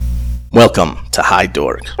Welcome to High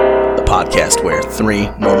Dork, the podcast where three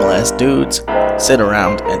normal-ass dudes sit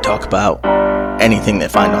around and talk about anything they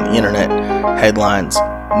find on the internet, headlines,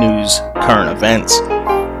 news, current events.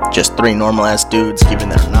 Just three normal-ass dudes giving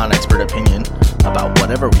their non-expert opinion about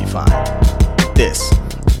whatever we find. This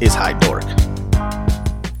is High Dork.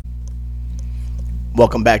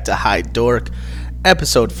 Welcome back to High Dork,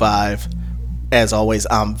 episode 5. As always,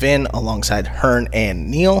 I'm Vin alongside Hearn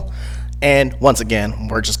and Neil. And once again,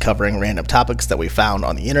 we're just covering random topics that we found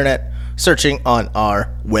on the internet, searching on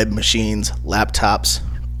our web machines, laptops,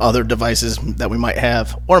 other devices that we might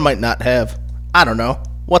have or might not have. I don't know.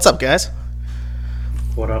 What's up, guys?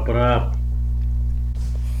 What up?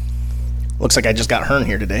 Looks like I just got Hearn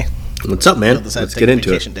here today. What's up, man? Let's get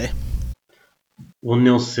into it. Day. Well,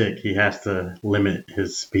 Neil's sick. He has to limit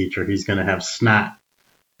his speech or he's going to have snot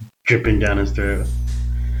dripping down his throat.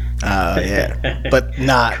 Yeah, but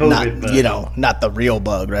not the real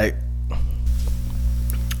bug, right?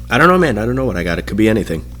 I don't know, man. I don't know what I got. It could be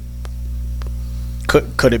anything.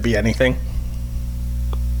 Could it be anything?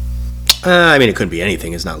 I mean, it couldn't be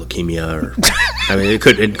anything. It's not leukemia, or I mean, it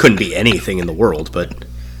couldn't be anything in the world. But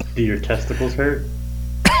do your testicles hurt?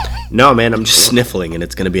 No, man. I'm just sniffling, and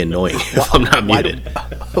it's going to be annoying if I'm not muted.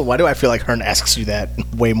 Why do I feel like Hearn asks you that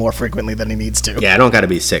way more frequently than he needs to? Yeah, I don't got to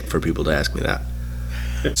be sick for people to ask me that.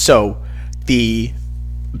 So, the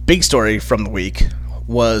big story from the week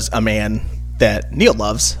was a man that Neil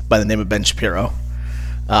loves by the name of Ben Shapiro.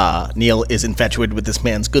 Neil is infatuated with this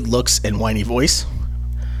man's good looks and whiny voice.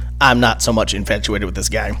 I'm not so much infatuated with this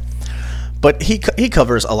guy. But he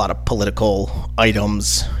covers a lot of political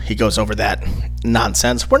items. He goes over that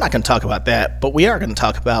nonsense. We're not going to talk about that, but we are going to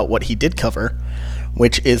talk about what he did cover,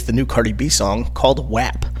 which is the new Cardi B song called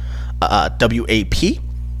WAP. W-A-P.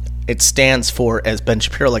 It stands for, as Ben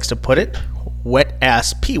Shapiro likes to put it, wet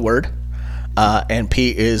ass P word, and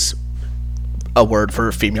P is a word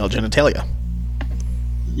for female genitalia.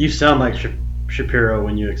 You sound like Shapiro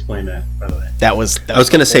when you explain that, by the way. I was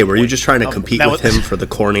going to say, were you just trying to compete with him for the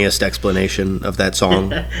corniest explanation of that song?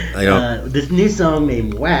 This new song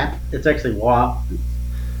named WAP, it's actually WAP.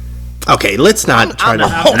 Okay, let's not try to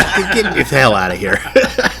get the hell out of here.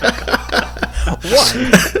 What?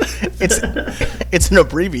 It's an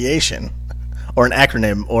abbreviation or an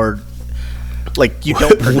acronym or like you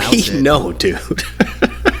don't pronounce it. We know, dude.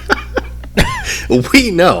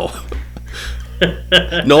 We know.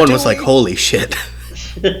 No one was like, "Holy shit!"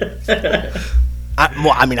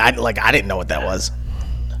 I didn't know what that was.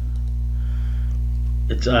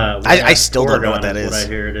 It's I still don't know what that is. What I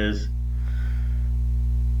hear it is.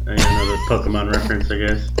 Another Pokemon reference, I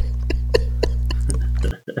guess.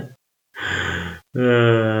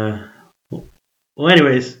 Well,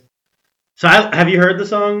 anyways, so have you heard the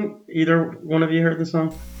song? Either one of you heard the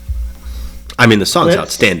song? I mean, the song's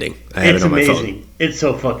outstanding. I have it on my phone. It's amazing. It's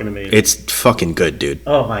so fucking amazing. It's fucking good, dude.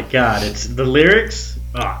 Oh my god, it's the lyrics.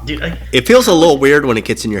 Oh, dude, it feels a little weird when it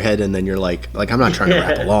gets in your head, and then you're like I'm not trying to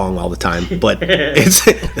rap along all the time, but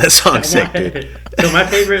that song's sick, dude. So my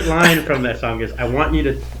favorite line from that song is, I want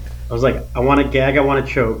to gag, I want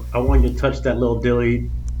to choke, I want you to touch that little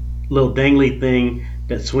dangly thing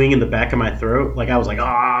that swing in the back of my throat. Like, I was like,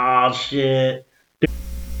 oh shit.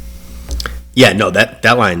 Yeah, no, that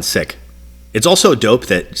line's sick. It's also dope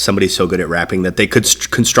that somebody's so good at rapping that they could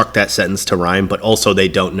construct that sentence to rhyme, but also they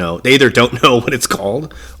don't know. They either don't know what it's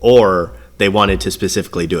called, or they wanted to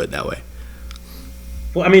specifically do it that way.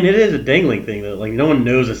 Well, I mean, it is a dangling thing, though. Like, no one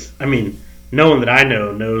knows this. I mean, no one that I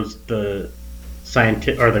know knows the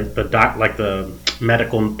scientific or the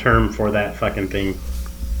medical term for that fucking thing,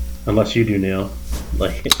 unless you do, Neil.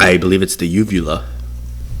 Like, I believe it's the uvula.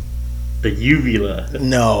 The uvula.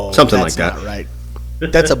 No, something like that. Not right.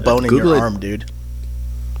 That's a bone in your arm, dude.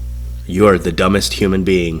 You are the dumbest human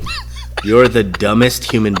being. You're the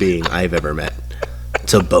dumbest human being I've ever met.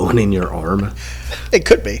 It's a bone in your arm. It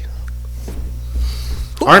could be.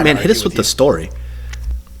 All right, man, hit us with the story.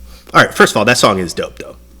 All right, first of all, that song is dope,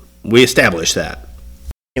 though. We established that.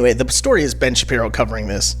 Anyway, the story is Ben Shapiro covering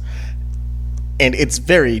this, and it's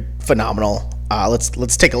very phenomenal.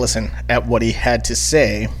 Let's take a listen at what he had to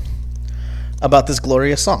say about this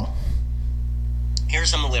glorious song. Here's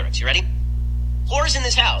some of the lyrics. You ready? Whores in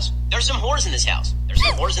this house. There's some whores in this house. There's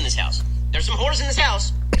some whores in this house. There's some whores in this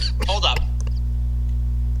house. Hold up.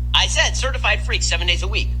 I said certified freak 7 days a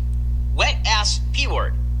week. Wet ass P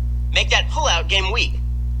word. Make that pull out game weak.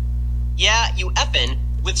 Yeah, you effin'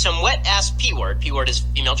 with some wet ass P word. P word is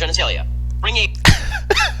female genitalia. Bring a...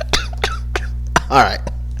 All right.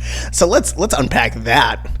 So let's unpack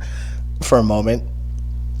that for a moment.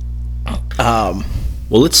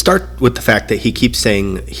 Well, let's start with the fact that he keeps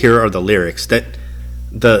saying, here are the lyrics. That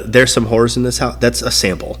There's some whores in this house. That's a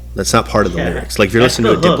sample. That's not part of the lyrics. Like if you're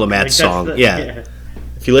listening to a Diplomat song,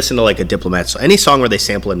 if you listen to like a Diplomat song, any song where they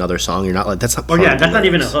sample another song, you're not like that's not. Part of the that's not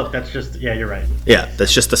even a lyrics. hook. That's just you're right. Yeah,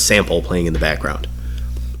 that's just a sample playing in the background.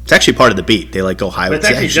 It's actually part of the beat. They like go high with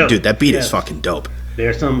it. Dude, that beat is fucking dope.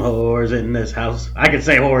 There's some whores in this house. I can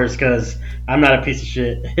say whores because I'm not a piece of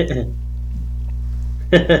shit.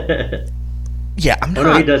 Yeah, I'm not.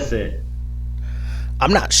 Oh no, he does say it.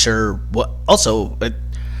 I'm not sure what. Also,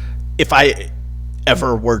 if I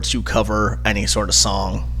ever were to cover any sort of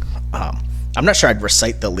song, I'm not sure I'd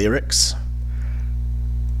recite the lyrics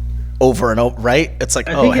over and over. Right? It's like,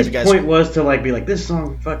 I think have his you guys? point was to like be like this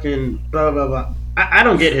song fucking blah blah blah. I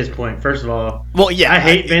don't get his point. First of all, Well, yeah, I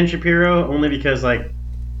hate Ben Shapiro only because like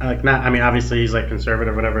not. I mean, obviously he's like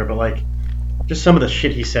conservative or whatever, but like just some of the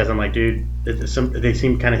shit he says, I'm like, dude, they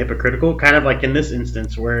seem kind of hypocritical. Kind of like in this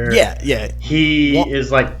instance where he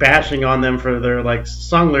is like bashing on them for their like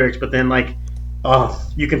song lyrics, but then like,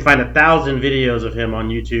 you can find 1,000 videos of him on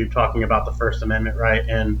YouTube talking about the First Amendment, right?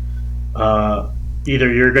 And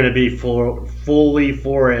either you're going to be fully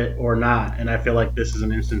for it or not. And I feel like this is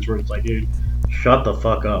an instance where it's like, dude, shut the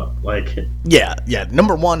fuck up. Like, yeah.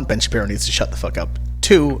 Number one, Ben Shapiro needs to shut the fuck up.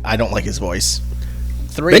 2, I don't like his voice.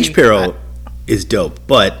 3, Ben Shapiro is dope,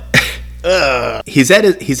 but he's at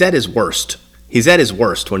his worst. He's at his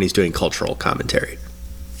worst when he's doing cultural commentary.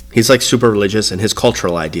 He's like super religious, and his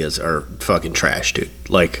cultural ideas are fucking trash, dude.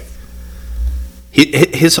 Like,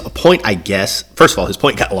 his point, I guess. First of all, his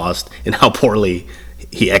point got lost in how poorly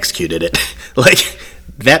he executed it. Like,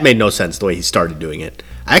 that made no sense the way he started doing it.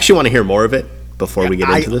 I actually want to hear more of it before we get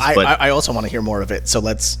into this. But I also want to hear more of it. So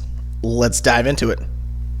let's dive into it.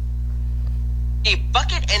 A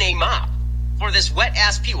bucket and a mop for this wet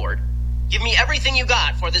ass P word. Give me everything you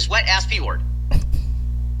got for this wet ass P word.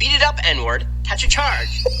 Beat it up, N word. Catch a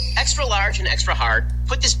charge. Extra large and extra hard.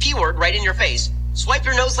 Put this P word right in your face. Swipe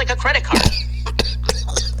your nose like a credit card.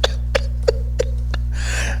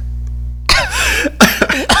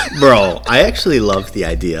 Bro, I actually love the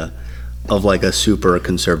idea of like a super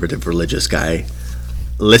conservative religious guy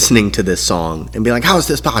listening to this song and being like, how is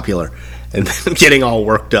this popular? And then getting all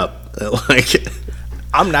worked up. Like,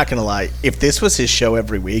 I'm not gonna lie. If this was his show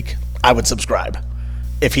every week, I would subscribe.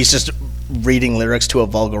 If he's just reading lyrics to a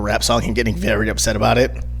vulgar rap song and getting very upset about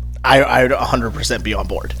it, I would 100% be on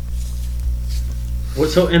board.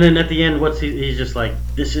 So, and then at the end, he's just like,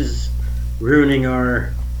 this is ruining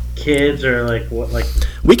our kids, or like what? Like,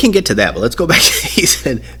 we can get to that, but let's go back. He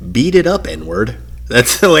said, "Beat it up, N-word."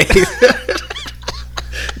 That's the way.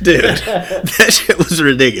 Dude, that shit was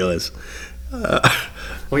ridiculous.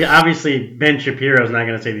 Well, yeah, obviously Ben Shapiro's not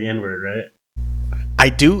going to say the N-word, right? I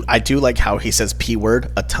do like how he says P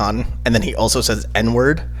word a ton, and then he also says N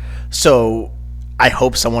word. So I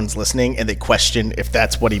hope someone's listening and they question if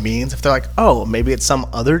that's what he means. If they're like, oh, maybe it's some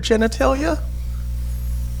other genitalia.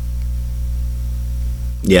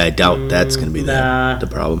 Yeah, I doubt that's going to be the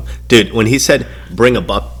problem. Dude, when he said, bring a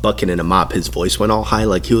bucket and a mop, his voice went all high.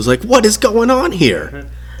 Like, he was like, what is going on here?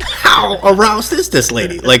 How aroused is this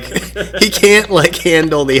lady? Like, he can't, like,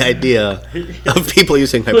 handle the idea of people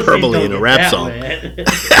using hyperbole in a rap song.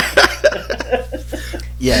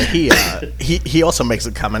 Yeah, he also makes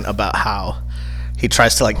a comment about how he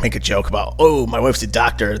tries to, like, make a joke about, oh, my wife's a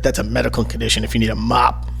doctor. That's a medical condition if you need a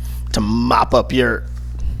mop to mop up your...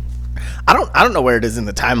 I don't know where it is in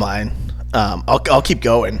the timeline. I'll keep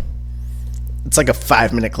going. It's like a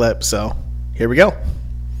 5-minute clip, so here we go.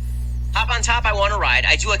 Hop on top, I want to ride.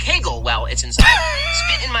 I do a kegel while it's inside.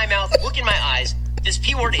 Spit in my mouth, look in my eyes. This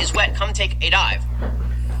P word is wet, come take a dive.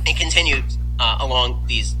 And continues along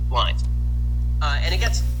these lines. And it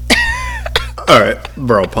gets... All right,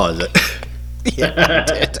 bro, pause it. Yeah,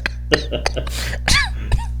 I did.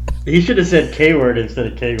 He should have said K-word instead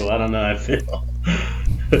of kegel. I don't know, I feel...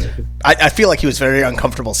 I feel like he was very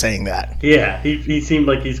uncomfortable saying that. Yeah, he seemed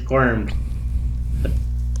like he squirmed.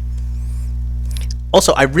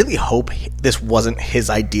 Also, I really hope this wasn't his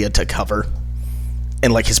idea to cover.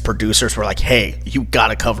 And, like, his producers were like, hey, you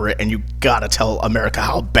gotta cover it, and you gotta tell America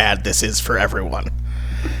how bad this is for everyone.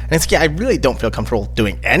 And it's like, yeah, I really don't feel comfortable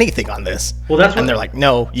doing anything on this. Well, that's and they're like,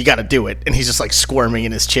 no, you gotta do it. And he's just, like, squirming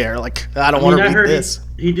in his chair, like, I don't want to read this.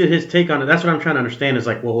 He did his take on it. That's what I'm trying to understand is,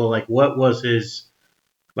 like, well, like, what was his...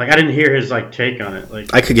 Like, I didn't hear his, like, take on it.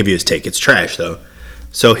 Like, I could give you his take. It's trash, though.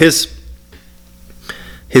 So his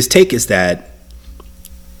take is that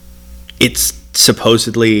it's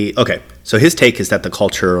supposedly... Okay, so his take is that the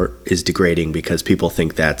culture is degrading because people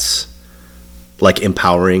think that's, like,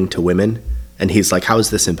 empowering to women. And he's like, how is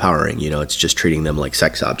this empowering? You know, it's just treating them like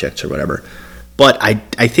sex objects or whatever. But I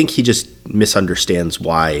think he just misunderstands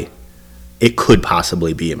why it could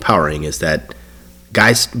possibly be empowering is that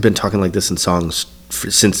guys been talking like this in songs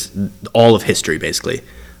since all of history, basically.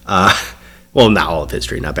 Well, not all of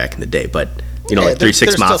history, not back in the day, but like 3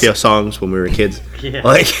 6 Mafia songs when we were kids,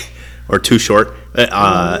 like, or Too Short.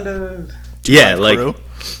 Yeah, like Crew.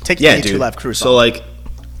 Take yeah, the dude. 2 Live Crew song. So like,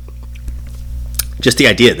 just the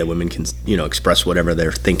idea that women can express whatever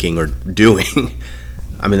they're thinking or doing.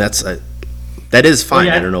 I mean, that is fine.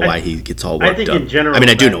 Well, yeah, I don't know why he gets all worked think up. in general, I mean,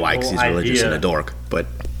 I do that know why because he's whole religious and idea- a dork, but.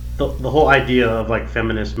 The whole idea of like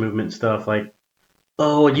feminist movement stuff, like,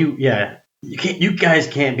 oh, you guys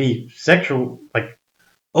can't be sexual, like,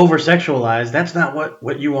 over sexualized. That's not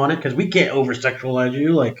what you wanted, because we can't over sexualize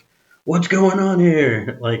you. Like, what's going on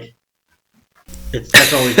here? Like,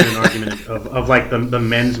 that's always been an argument of like the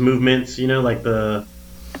men's movements, like the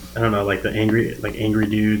like the angry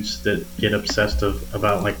dudes that get obsessed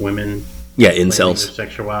about like women, Yeah, claiming incels. their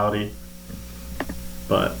sexuality.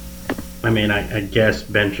 But I mean, I guess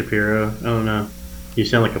Ben Shapiro. I don't know. You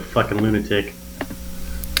sound like a fucking lunatic.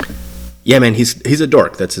 Yeah, man, he's a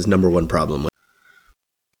dork. That's his number one problem.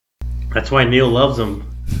 That's why Neil loves him.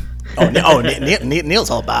 Neil's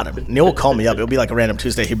all about him. Neil will call me up. It'll be like a random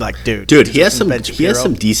Tuesday. He'd be like, Dude, he has Ben Shapiro.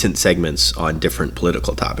 some decent segments on different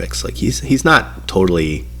political topics. Like he's not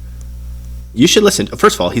totally. You should listen.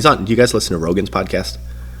 First of all, he's on. Do you guys listen to Rogan's podcast?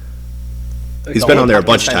 He's The been only on there a podcast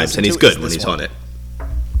bunch of I times, listen and he's to is good when this he's one. on it.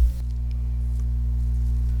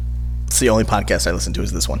 It's the only podcast I listen to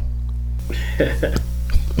is this one.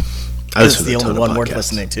 I This listen is to the a ton only of one worth podcasts.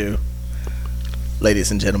 listening to.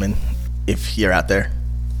 Ladies and gentlemen, if you're out there.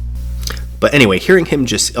 But anyway, hearing him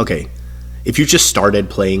if you just started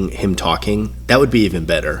playing him talking, that would be even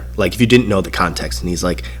better. Like if you didn't know the context and he's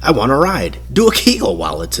like, I want to ride. Do a Kegel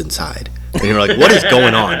while it's inside. And you're like, what is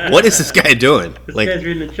going on? What is this guy doing? This Like, guy's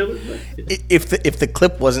reading a children's book. If the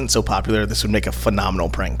clip wasn't so popular, this would make a phenomenal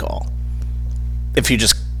prank call. If you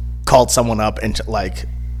just called someone up and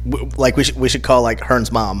we should call like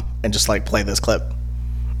Hearn's mom and just like play this clip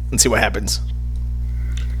and see what happens.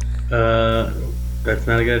 That's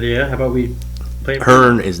not a good idea. How about we play it?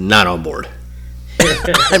 Hearn is not on board.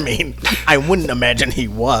 I mean, I wouldn't imagine he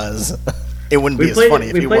was. It wouldn't be We as played funny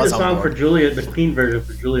if we he played was the on song for board. Julia, the clean version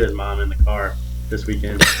for Julia's mom in the car this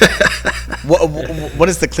weekend. What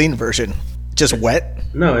is the clean version? Just wet?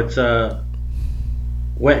 No, it's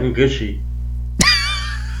wet and gushy.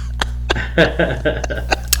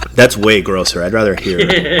 That's way grosser. I'd rather hear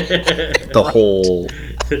the whole.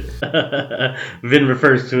 Vin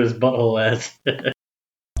refers to his butthole as.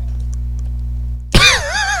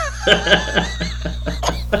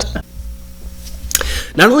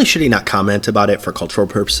 Not only should he not comment about it for cultural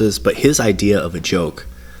purposes, but his idea of a joke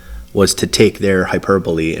was to take their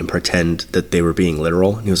hyperbole and pretend that they were being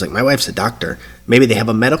literal. And he was like, my wife's a doctor. Maybe they have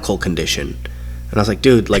a medical condition. And I was like,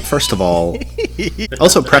 dude, like, first of all,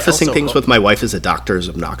 also prefacing things with my wife is a doctor is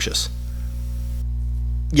obnoxious.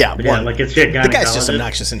 Yeah, Yeah, one. like it's your The guy's just gynecologist.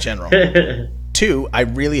 obnoxious in general. Two, I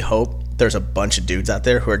really hope there's a bunch of dudes out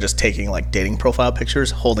there who are just taking like dating profile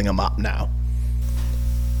pictures, holding them up now.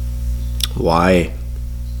 Why?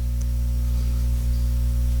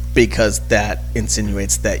 Because that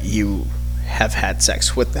insinuates that you have had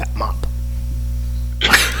sex with that mop.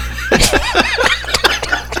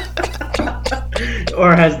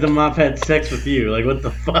 Or has the mop had sex with you? Like, what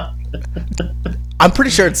the fuck? I'm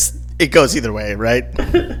pretty sure it goes either way, right?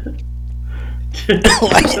 Like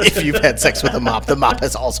if you've had sex with the mop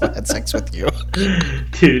has also had sex with you.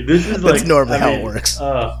 Dude, this is like... That's normally how it works.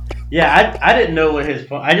 Yeah, I didn't know what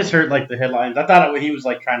his... I just heard, like, the headlines. I thought he was,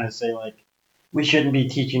 like, trying to say, like, we shouldn't be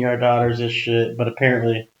teaching our daughters this shit, but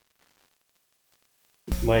apparently...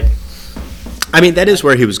 Like... I mean, that is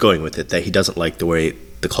where he was going with it, that he doesn't like the way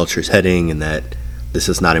the culture is heading and that this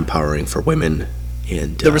is not empowering for women.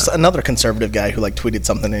 And There was another conservative guy who like tweeted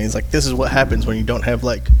something and he's like, this is what happens when you don't have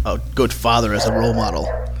like a good father as a role model.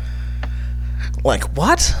 Like,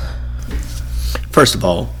 what? First of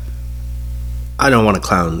all, I don't want to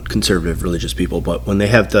clown conservative religious people, but when they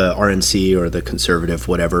have the RNC or the conservative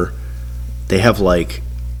whatever, they have like,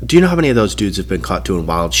 do you know how many of those dudes have been caught doing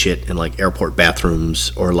wild shit in like airport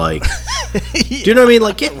bathrooms or like, do you know what I mean?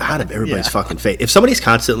 Like, get out of everybody's fucking face. If somebody's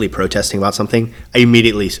constantly protesting about something, I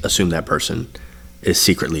immediately assume that person is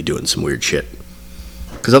secretly doing some weird shit.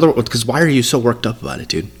 Because why are you so worked up about it,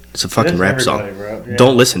 dude? It's a fucking rap song. Bro. Yeah.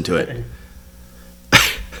 Don't listen to it.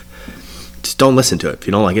 Just don't listen to it. If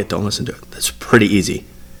you don't like it, don't listen to it. That's pretty easy.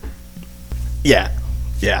 Yeah.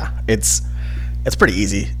 It's pretty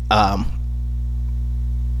easy.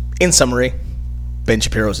 In summary, Ben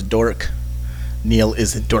Shapiro's a dork. Neil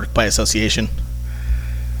is a dork by association.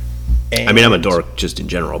 I mean, I'm a dork just in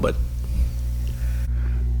general, but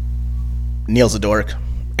Neil's a dork,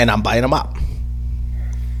 and I'm buying a mop.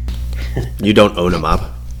 You don't own a mop.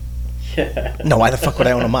 No, why the fuck would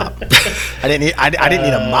I own a mop? I didn't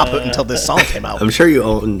need a mop until this song came out. I'm sure you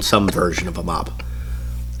own some version of a mop.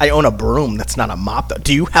 I own a broom. That's not a mop, though.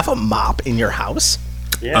 Do you have a mop in your house?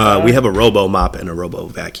 Yeah. We have a robo mop and a robo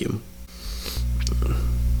vacuum.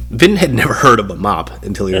 Vin had never heard of a mop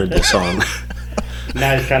until he heard this song.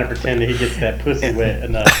 Now he's trying to pretend that he gets that pussy wet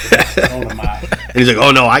enough to own a mop. And he's like,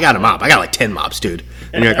 oh no, I got a mop. I got like 10 mops, dude.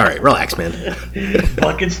 And you're like, all right, relax, man.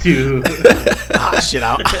 Buckets too. Ah, shit,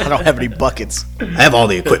 I don't have any buckets. I have all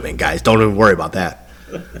the equipment, guys. Don't even worry about that.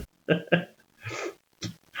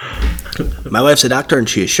 My wife's a doctor, and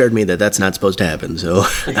she assured me that that's not supposed to happen, so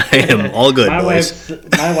I am all good, boys.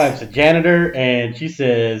 My wife's a janitor, and she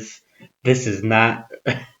says this is not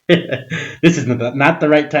not the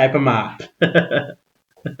right type of mop.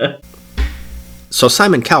 So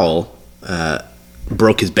Simon Cowell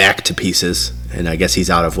broke his back to pieces, and I guess he's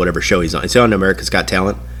out of whatever show he's on. Is he on America's Got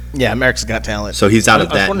Talent? Yeah, America's Got Talent. So he's out of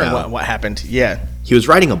I was that wondering now. what happened. Yeah. He was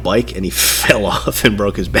riding a bike and he fell off and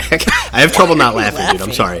broke his back. I have trouble not laughing, dude.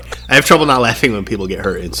 I'm sorry. I have trouble not laughing when people get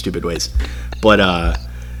hurt in stupid ways. But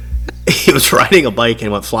he was riding a bike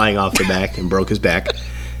and went flying off the back and broke his back.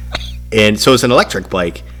 And so it's an electric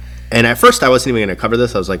bike. And at first I wasn't even going to cover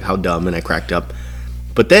this. I was like, how dumb, and I cracked up.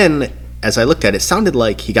 But then as I looked at it, it sounded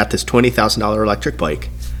like he got this $20,000 electric bike.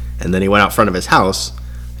 And then he went out front of his house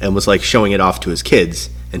and was like showing it off to his kids.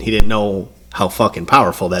 And he didn't know how fucking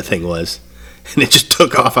powerful that thing was. And it just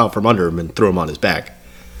took off out from under him and threw him on his back.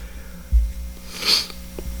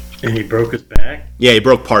 And he broke his back? Yeah, he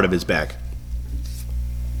broke part of his back.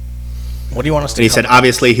 What do you want us to And he cover? said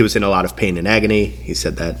obviously he was in a lot of pain and agony. He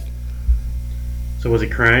said that. So was he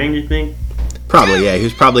crying, you think? Probably, yeah. He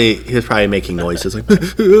was probably making noises like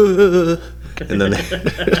and then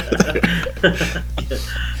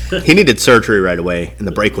he needed surgery right away, and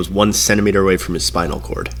the break was 1 centimeter away from his spinal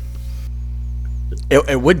cord.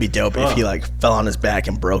 It would be dope if he like fell on his back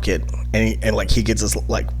and broke it, and like he gets his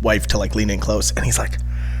like wife to like lean in close, and he's like,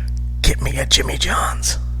 "Get me a Jimmy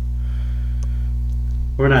John's."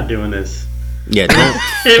 We're not doing this. Yeah,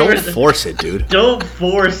 don't force it, dude. Don't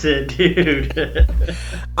force it, dude.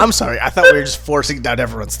 I'm sorry, I thought we were just forcing it down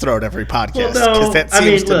everyone's throat every podcast. Well, no, that I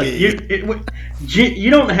mean, seems to look, be. you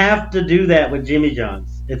don't have to do that with Jimmy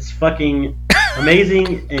John's. It's fucking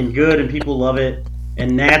amazing and good, and people love it.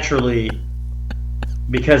 And naturally,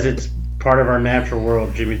 because it's part of our natural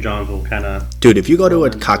world, Jimmy John's will kind of... Dude, if you go to a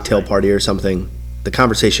cocktail party or something, the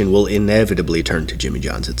conversation will inevitably turn to Jimmy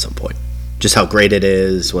John's at some point. Just how great it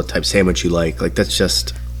is, what type of sandwich you like. Like, that's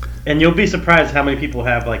just... And you'll be surprised how many people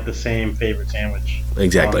have like the same favorite sandwich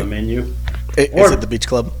Exactly. on the menu. Is it the Beach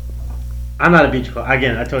Club? I'm not a beach club.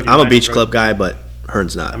 Again, I told you. I'm a I beach roast club beef. guy, but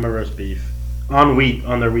Hearn's not. I'm a roast beef on wheat,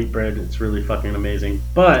 on their wheat bread. It's really fucking amazing.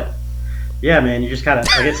 But yeah, man, you just gotta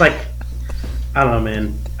like. It's like I don't know,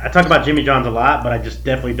 man. I talk about Jimmy John's a lot, but I just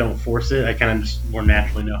definitely don't force it. I kind of just more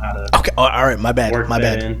naturally know how to Okay, all right, my bad, work my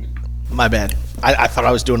that bad, in. my bad. I thought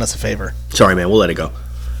I was doing us a favor. Sorry, man. We'll let it go.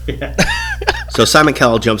 Yeah. So Simon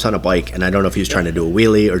Cowell jumps on a bike, and I don't know if he was trying to do a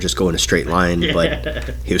wheelie or just go in a straight line, but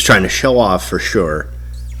he was trying to show off for sure.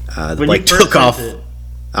 The When bike you first took off sent it-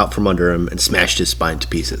 out from under him and smashed his spine to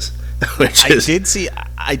pieces. Which I is, did see.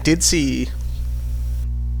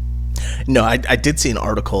 No, I did see an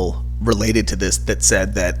article related to this that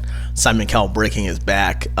said that Simon Cowell breaking his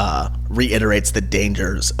back reiterates the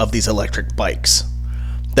dangers of these electric bikes.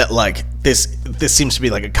 That like this seems to be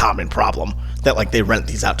like a common problem. That like they rent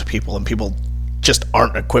these out to people and people just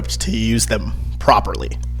aren't equipped to use them properly.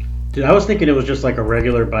 Dude, I was thinking it was just like a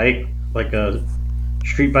regular bike, like a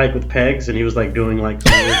street bike with pegs, and he was like doing like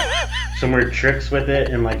some weird tricks with it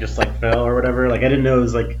and like just like fell or whatever. Like I didn't know it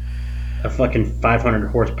was like a fucking 500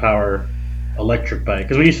 horsepower electric bike.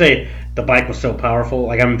 Because when you say the bike was so powerful,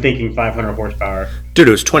 like I'm thinking 500 horsepower. dude,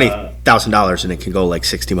 it was $20,000 and it can go like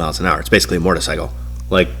 60 miles an hour. It's basically a motorcycle.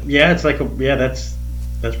 Like, Yeah, it's like that's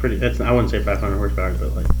pretty. That's I wouldn't say 500 horsepower,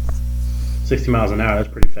 but like 60 miles an hour. That's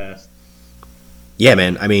pretty fast. yeah,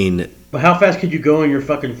 man. I mean, But how fast could you go in your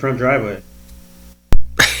fucking front driveway?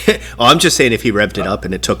 I'm just saying if he revved it up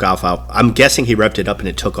and it took off out. I'm guessing he revved it up and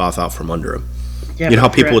it took off out from under him. Yeah, You know but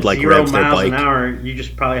how people if you're would, at like, 0 rev their miles bike? an hour, you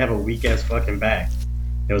just probably have a weak ass fucking back.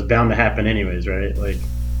 It was bound to happen anyways, right? Like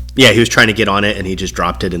Yeah, he was trying to get on it and he just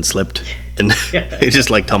dropped it and slipped. And he just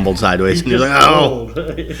like tumbled sideways. And he was like, oh,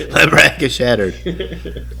 my back is shattered.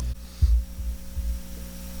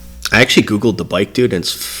 I actually Googled the bike, dude, and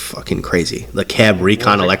it's fucking crazy. The Cab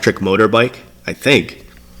Recon electric motorbike, I think.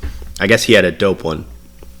 I guess he had a dope one.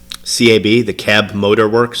 CAB, the Cab Motor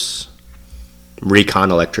Works Recon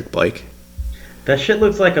electric bike. That shit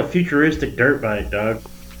looks like a futuristic dirt bike, dog.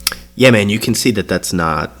 Yeah, man, you can see that that's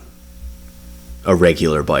not a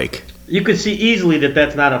regular bike. You could see easily that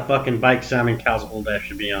that's not a fucking bike Simon Cowell's old ass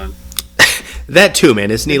should be on. That too,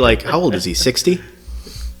 man. Isn't he like, how old is he, 60?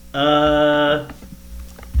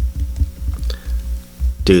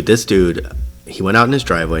 Dude, this dude, he went out in his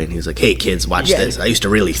driveway and he was like, hey, kids, watch this. I used to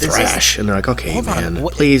really thrash. And they're like, okay, Hold on, man,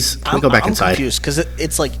 what- please, can we go back I'm inside? confused because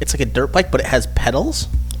it's like a dirt bike, but it has pedals.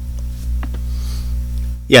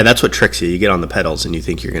 Yeah, that's what tricks you. You get on the pedals and you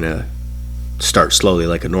think you're going to start slowly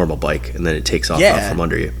like a normal bike, and then it takes off Yeah. out from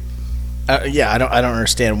under you. Yeah, I don't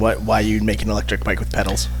understand why you'd make an electric bike with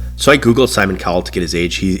pedals. So I Googled Simon Cowell to get his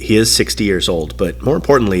age. He is 60 years old, but more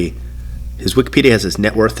importantly, his Wikipedia has his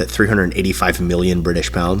net worth at 385 million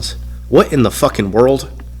British pounds. What in the fucking world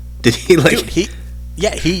did he like? Dude,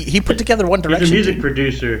 he put together One Direction. He's a music dude.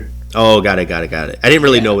 producer. Oh, got it. I didn't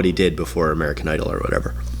really know what he did before American Idol or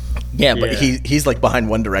whatever. Yeah, but Yeah. he's like behind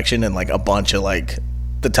One Direction and like a bunch of like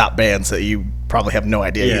the top bands that you probably have no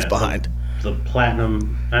idea he's behind. The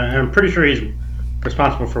platinum. I'm pretty sure he's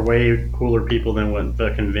responsible for way cooler people than what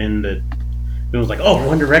fucking Vin did. Vin was like, oh,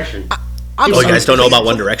 One Direction. I'm Oh, you sorry, guys don't know please- about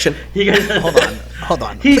One Direction? You guys, Hold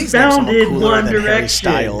on. He Please name someone founded cooler One than Harry Direction.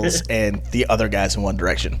 Styles and the other guys in One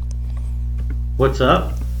Direction. What's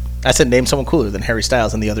up? I said name someone cooler than Harry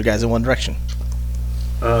Styles and the other guys in One Direction.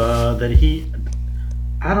 I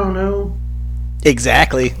don't know.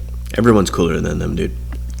 Exactly. Everyone's cooler than them, dude.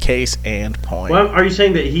 Case and point. Well, are you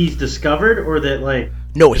saying that he's discovered or that like?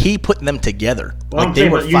 No, he put them together. Well, like I'm they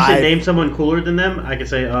saying, were but you said five. name someone cooler than them. I could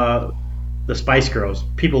say the Spice Girls.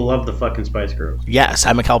 People love the fucking Spice Girls. Yeah,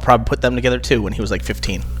 Simon Cowell probably put them together too when he was like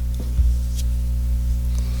 15.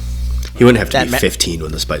 He wouldn't have to That be ma- 15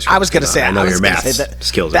 when the Spice Girls I was gonna came out. say. I know I was your gonna math say that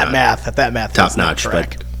skills That are math top is not notch,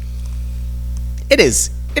 correct. but It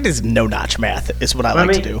is no notch math is what I Well,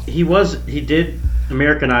 like to do. he did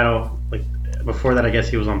American Idol. Like before that, I guess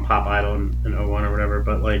he was on Pop Idol in 01 or whatever.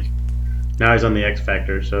 But like now he's on the X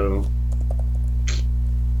Factor, so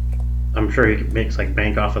I'm sure he makes like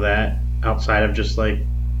bank off of that outside of just like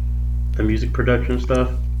the music production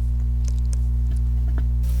stuff.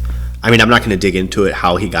 I mean, I'm not going to dig into it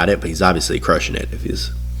how he got it, but he's obviously crushing it if he's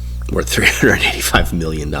worth $385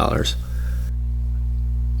 million.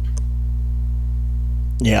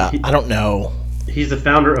 Yeah, I don't know. He's the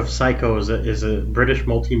founder of Psycho, is a British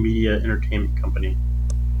multimedia entertainment company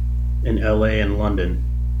in LA and London.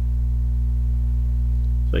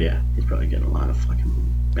 So yeah, he's probably getting a lot of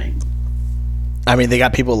fucking bang. I mean, they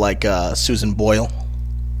got people like Susan Boyle,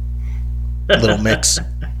 Little Mix.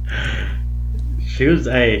 She was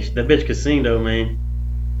that bitch could sing though, man.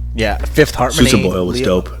 Yeah, Fifth Harmony. Susan Boyle was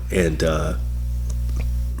Leo- dope, and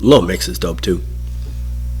Lil Mix is dope too.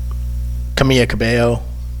 Camilla Cabello.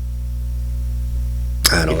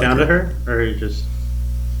 I He don't like founded her. her, or he just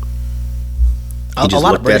A just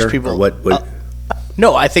lot of looked at British her, people. or what?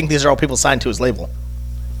 No, I think these are all people signed to his label.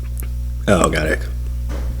 Oh, got it.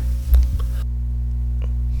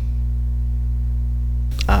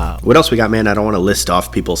 What else we got, man? I don't want to list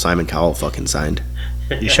off people Simon Cowell fucking signed.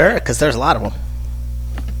 You sure? Because there's a lot of them.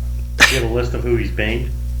 you have a list of who he's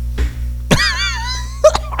banged.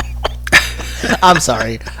 I'm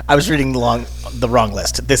sorry, I was reading the wrong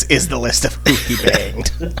list. This is the list of who he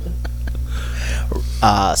banged.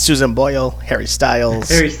 Susan Boyle, Harry Styles.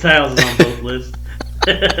 Harry Styles is on both lists.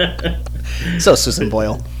 So Susan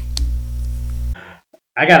Boyle.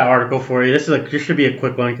 I got an article for you. This should be a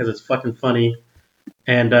quick one because it's fucking funny,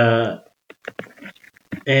 and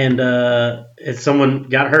if someone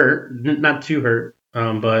got hurt, not too hurt,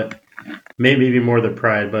 but maybe more their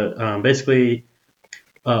pride. But basically,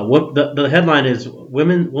 what the headline is: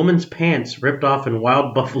 woman's pants ripped off in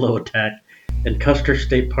wild buffalo attack in Custer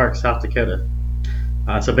State Park, South Dakota.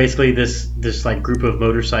 So basically, this like group of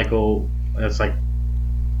motorcycle, it's like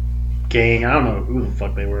gang. I don't know who the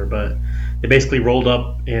fuck they were, but they basically rolled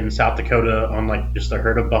up in South Dakota on like just a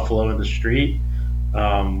herd of buffalo in the street.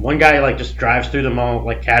 One guy like just drives through them all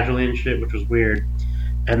like casually and shit, which was weird.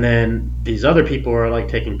 And then these other people are like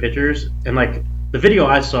taking pictures. And like the video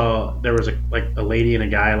I saw, there was a lady and a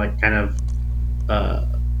guy like kind of,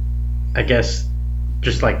 I guess,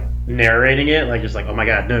 just like narrating it, like just like, oh my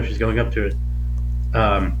god, no, she's going up to it.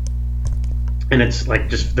 And it's like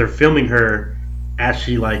just they're filming her as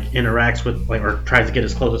she like interacts with like or tries to get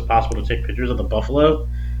as close as possible to take pictures of the buffalo.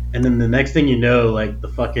 And then the next thing you know, like the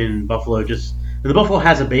fucking buffalo the buffalo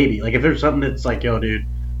has a baby. Like if there's something that's like, yo, dude,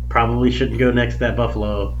 probably shouldn't go next to that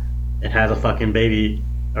buffalo. It has a fucking baby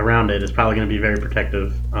around it. It's probably going to be very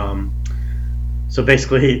protective. So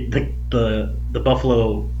basically, the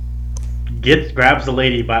buffalo grabs the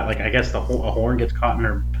lady by like I guess a horn gets caught in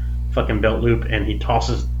her fucking belt loop and he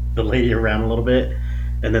tosses the lady around a little bit,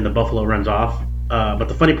 and then the buffalo runs off. But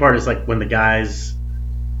the funny part is like when the guy's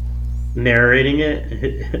narrating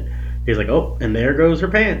it, he's like, "Oh, and there goes her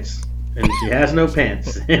pants, and she has no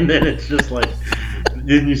pants." And then it's just like,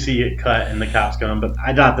 then you see it cut and the cops going. But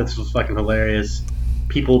I thought this was fucking hilarious.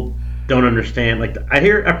 People don't understand. Like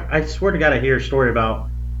I swear to God, I hear a story about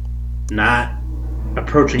not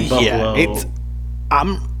approaching buffalo. Yeah,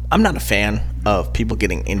 I'm not a fan of people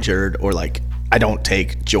getting injured, or like I don't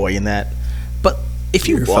take joy in that. But if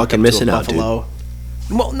you You're walk fucking up to a missing out, buffalo,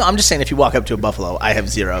 well, no, I'm just saying if you walk up to a buffalo, I have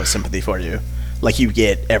zero sympathy for you. Like you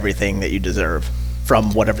get everything that you deserve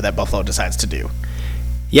from whatever that buffalo decides to do.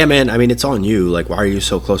 Yeah, man. I mean, it's on you. Like, why are you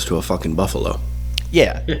so close to a fucking buffalo?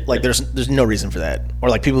 Yeah, like there's no reason for that. Or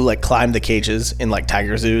like people who like climb the cages in like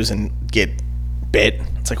tiger zoos and get bit.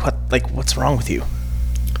 It's like what's wrong with you?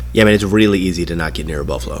 Yeah, man. It's really easy to not get near a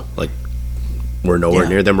buffalo. Like, we're nowhere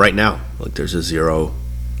near them right now. Like, there's a zero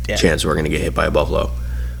chance we're gonna get hit by a buffalo.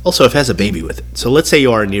 Also, if it has a baby with it. So let's say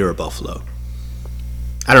you are near a buffalo.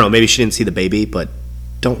 I don't know. Maybe she didn't see the baby, but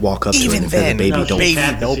don't walk up to it. Even If there's then, a baby, no, don't. she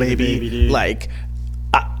had to no see the baby. baby, dude. Like,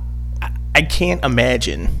 I can't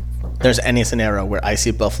imagine there's any scenario where I see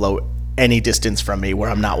a buffalo any distance from me where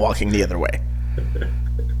I'm not walking the other way.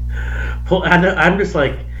 Well, I know, I'm just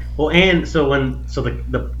like, well, and so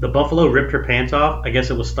the buffalo ripped her pants off, I guess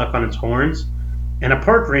it was stuck on its horns, and a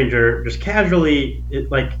park ranger just casually,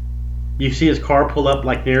 like, you see his car pull up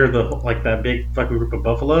like near that big fucking group of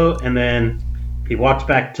buffalo, and then he walks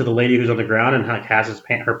back to the lady who's on the ground and like has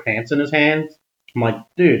her pants in his hands. I'm like,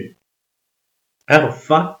 dude, oh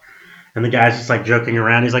fuck. And the guy's just like joking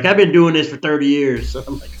around. He's like, I've been doing this for 30 years. So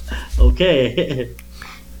I'm like, okay.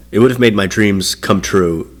 It would have made my dreams come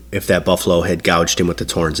true if that buffalo had gouged him with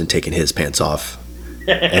its horns and taken his pants off.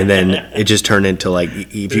 And then it just turned into like,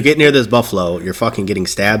 if you get near this buffalo, you're fucking getting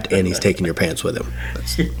stabbed and he's taking your pants with him.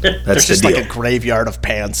 That's There's the just deal. like a graveyard of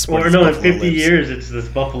pants. where Or this no, in buffalo 50 lives. years, it's this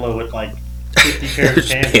buffalo with like 50 pairs of There's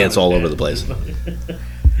pants, pants on all his over the head. place.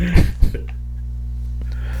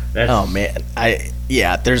 That's, Oh man,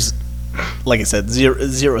 there's, like I said,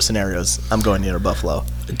 zero scenarios I'm going near a buffalo.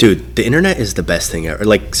 Dude, the internet is the best thing ever.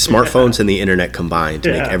 Like, smartphones and the internet combined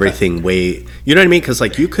to make everything way... You know what I mean? Because,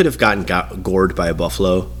 like, you could have gotten gored by a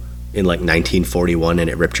buffalo in, like, 1941 and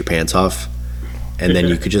it ripped your pants off. And then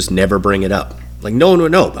you could just never bring it up. Like, no one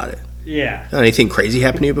would know about it. yeah. Anything crazy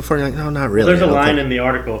happened to you before? You're like, no, not really. There's a I don't line think- in the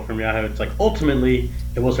article from Yahoo. It's like, ultimately,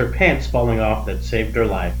 it was her pants falling off that saved her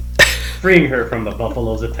life, freeing her from the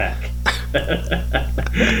buffalo's attack.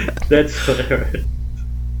 That's hilarious.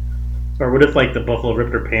 Or what if, like, the buffalo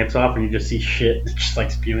ripped her pants off and you just see shit just,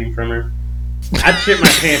 like, spewing from her? I'd shit my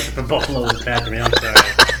pants if a buffalo was attacking me. I'm sorry.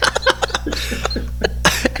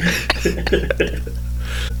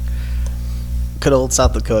 Good old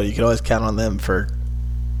South Dakota. You can always count on them for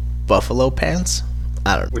buffalo pants.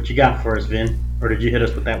 I don't know. What you got for us, Vin? Or did you hit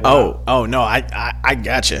us with that one? Oh no, I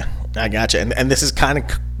gotcha. And this is kind of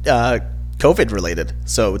COVID related,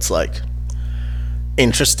 so it's like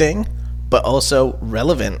interesting, but also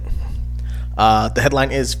relevant. The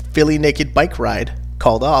headline is Philly naked bike ride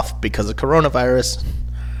called off because of coronavirus.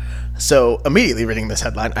 So immediately reading this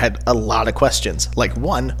headline, I had a lot of questions. Like,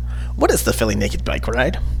 one, what is the Philly naked bike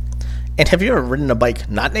ride? And have you ever ridden a bike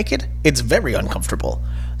not naked? It's very uncomfortable.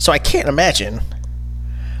 So I can't imagine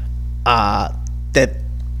that.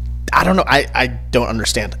 I don't know. I don't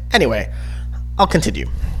understand. Anyway, I'll continue.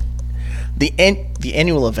 The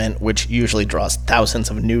annual event, which usually draws thousands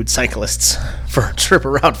of nude cyclists for a trip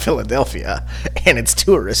around Philadelphia and its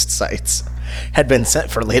tourist sites, had been set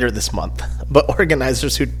for later this month. But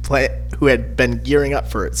organizers who had been gearing up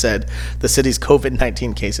for it said the city's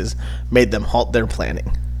COVID-19 cases made them halt their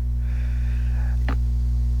planning.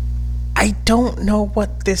 I don't know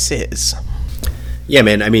what this is. Yeah,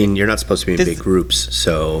 man. I mean, you're not supposed to be in big groups,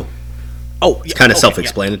 so Oh, it's kind of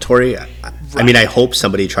self-explanatory. I mean, I hope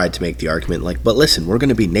somebody tried to make the argument like, but listen, we're going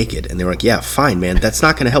to be naked. And they were like, yeah, fine, man. That's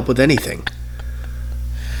not going to help with anything.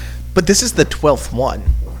 But this is the 12th one.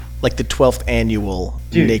 Like the 12th annual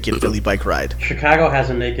Dude. naked Philly bike ride. Chicago has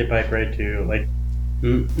a naked bike ride, too. Like,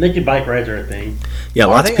 naked bike rides are a thing. Yeah,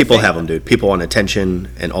 lots they of people a thing? have them, dude. People want attention,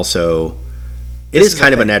 and also it This is is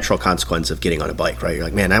kind a of a thing. natural consequence of getting on a bike, right? You're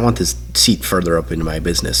like, man, I want this seat further up into my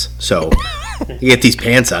business, so you get these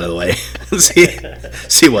pants out of the way.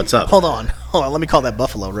 see what's up. Hold on. Let me call that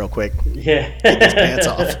buffalo real quick. Yeah. Pants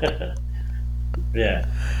off. Yeah.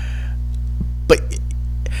 But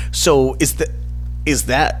so is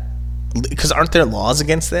that because aren't there laws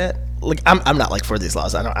against that? Like I'm not like for these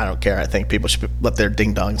laws. I don't care. I think people should let their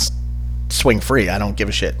ding dongs swing free. I don't give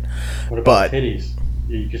a shit. What about But titties?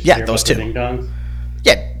 You just Yeah, hear those about the two. ding dongs?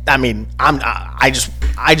 yeah, I mean, I just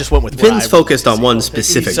went with what Vin's I- focused on one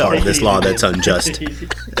specific So- part of this law that's unjust.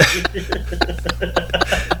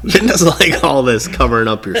 Vin doesn't like all this covering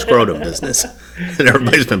up your scrotum business that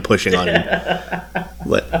everybody's been pushing on him.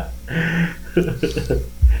 What?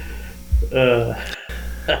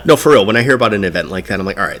 No, for real. When I hear about an event like that, I'm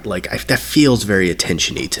like, all right, like that feels very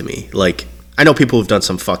attention-y to me. Like, I know people who've done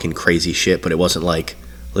some fucking crazy shit, but it wasn't like,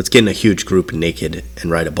 let's get in a huge group naked and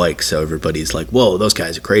ride a bike, so everybody's like, whoa, those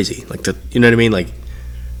guys are crazy. Like, you know what I mean? Like,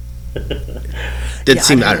 I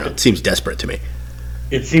don't know. It seems desperate to me.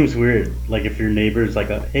 It seems weird. Like if your neighbor's like,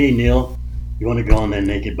 hey Neil, you want to go on that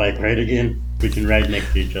naked bike ride again? We can ride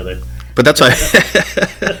next to each other. But that's why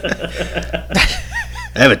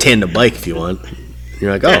I have a tandem bike if you want.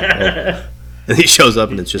 You're like, oh. Well. And he shows up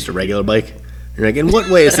and it's just a regular bike. You're like, in what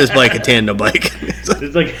way is this bike a tandem bike?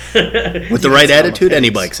 It's like With the right attitude, any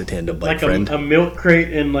bike's a tandem bike, like friend. a milk crate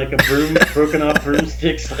and like a broom, broken off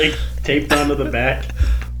broomsticks like taped onto the back.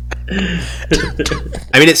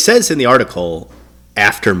 I mean, it says in the article,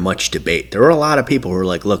 after much debate, there were a lot of people who were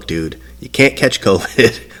like, look, dude, you can't catch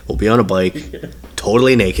COVID. We'll be on a bike,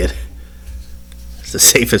 totally naked. It's the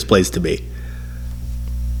safest place to be.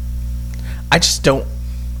 I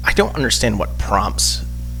don't understand what prompts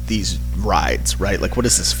these rides, right? Like, what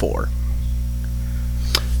is this for?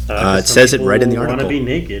 It says it right in the Want article. to be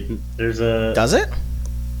naked? There's a Does it?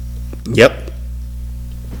 Yep.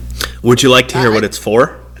 Would you like to hear what it's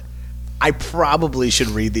for? I probably should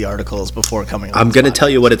read the articles before coming on. I'm this going to podcast. tell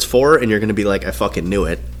you what it's for, and you're going to be like, I fucking knew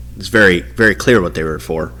it. It's very, very clear what they were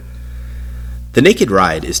for. The Naked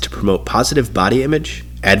Ride is to promote positive body image,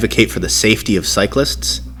 advocate for the safety of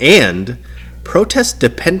cyclists, and protest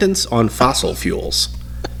dependence on fossil fuels.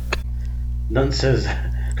 none says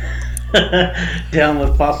down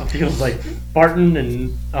with fossil fuels like farting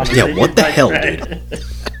and on a Yeah, naked what the bike hell, ride.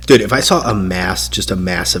 Dude, if I saw a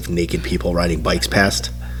mass of naked people riding bikes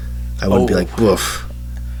past, I would be Oh. like, woof.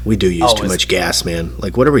 We do use too it's- much gas, man.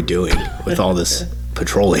 Like, what are we doing with all this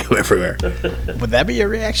petroleum everywhere? Would that be your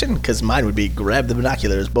reaction? Because mine would be grab the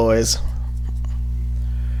binoculars, boys.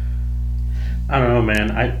 I don't know,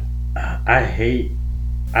 man. I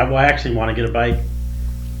actually want to get a bike,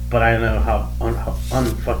 but I know how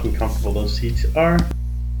unfucking comfortable those seats are.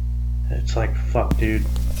 It's like, fuck, dude.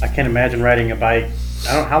 I can't imagine riding a bike.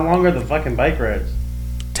 How long are the fucking bike rides?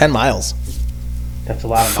 10 miles. That's a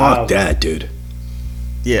lot of Fuck miles. that, dude.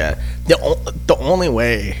 Yeah. The only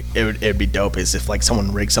way it'd be dope is if like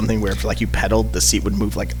someone rigged something where if like you pedaled, the seat would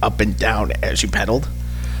move like up and down as you pedaled.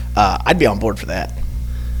 I'd be on board for that.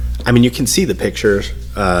 I mean, you can see the pictures,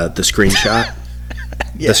 the screenshot.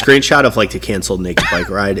 Yeah. The screenshot of like the canceled naked bike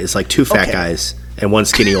ride is like two fat Okay. guys and one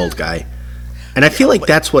skinny old guy. And I feel like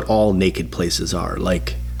that's what all naked places are.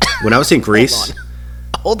 Like, when I was in Greece,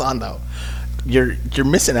 Hold on though. You're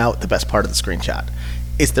missing out the best part of the screenshot.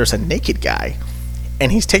 Is there's a naked guy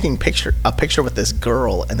and he's taking a picture with this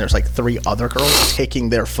girl and there's like 3 other girls taking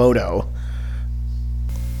their photo.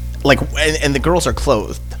 Like and the girls are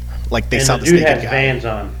clothed. Like they And saw the this dude naked has guy. Vans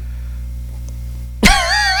on.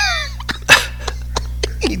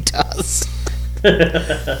 He does.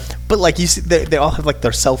 But like you see, they all have like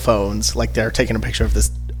their cell phones. Like they're taking a picture of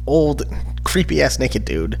this old, creepy ass naked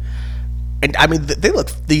dude. And I mean,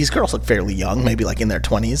 these girls look fairly young, maybe like in their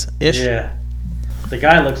 20s ish. Yeah. The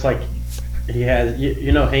guy looks like he has,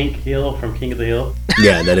 you know Hank Hill from King of the Hill?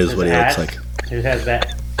 yeah, that is His what he looks ass, like. It has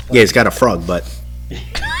that. Yeah, he's got a frog, but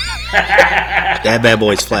that bad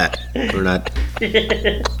boy's flat. We're not.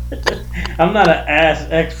 I'm not an ass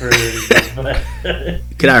expert, or anything, but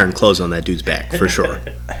You could iron clothes on that dude's back for sure.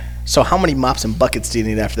 So how many mops and buckets do you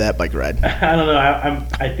need after that bike ride? I don't know.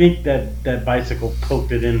 I think that bicycle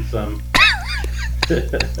poked it in some.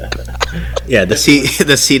 Yeah, the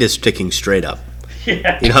seat is sticking straight up.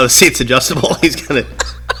 Yeah. You know how the seat's adjustable? He's gonna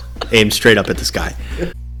aim straight up at the sky.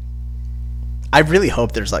 I really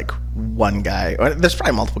hope there's like one guy, or there's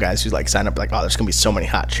probably multiple guys who like sign up like, oh, there's gonna be so many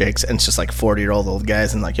hot chicks, and it's just like 40-year-old old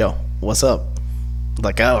guys, and like, yo, what's up?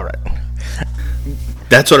 Like, all right.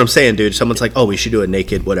 That's what I'm saying, dude. Someone's like, oh, we should do a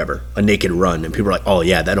naked run. And people are like, oh,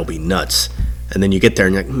 yeah, that'll be nuts. And then you get there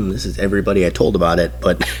and you're like, this is everybody I told about it.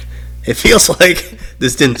 But it feels like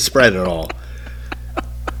this didn't spread at all.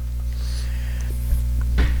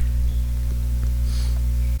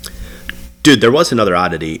 Dude, there was another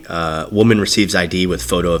oddity. Woman receives ID with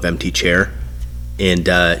photo of empty chair.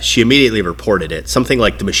 And she immediately reported it. Something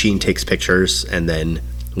like the machine takes pictures and then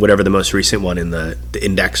whatever the most recent one in the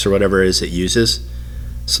index or whatever it uses.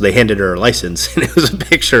 So they handed her a license, and it was a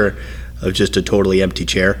picture of just a totally empty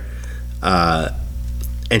chair.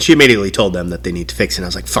 And she immediately told them that they need to fix it. And I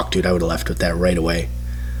was like, fuck, dude, I would have left with that right away.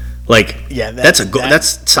 Like, Yeah,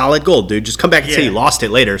 that's solid gold, dude. Just come back and say you lost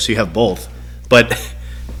it later, so you have both. But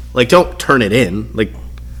like, don't turn it in. Like,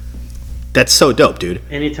 that's so dope, dude.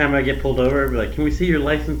 Anytime I get pulled over, I'd be like, "Can we see your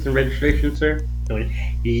license and registration, sir?" They're like,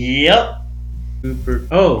 "Yep." Super.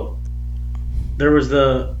 Oh, there was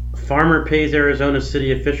the farmer pays Arizona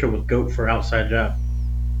city official with goat for outside job.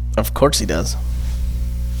 Of course he does.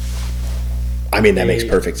 I mean, that makes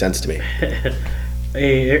perfect sense to me.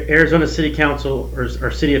 A Arizona city council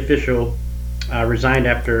or city official resigned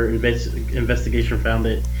after investigation found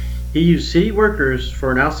that he used city workers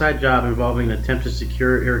for an outside job involving an attempt to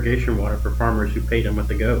secure irrigation water for farmers who paid him with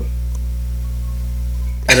the goat.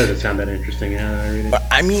 That doesn't sound that interesting.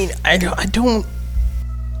 I mean, I don't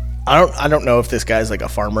know if this guy's like a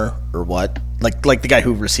farmer or what. Like the guy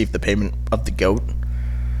who received the payment of the goat.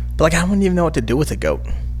 But like, I wouldn't even know what to do with a goat.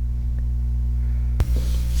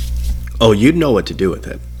 Oh, you'd know what to do with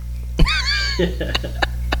it.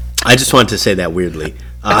 I just wanted to say that weirdly.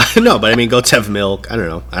 No, but I mean, goats have milk. I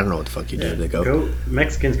don't know what the fuck you do with a goat.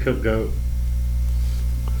 Mexicans cook goat.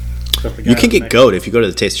 You can get goat if you go to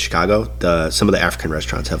the Taste of Chicago. Some of the African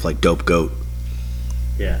restaurants have like dope goat.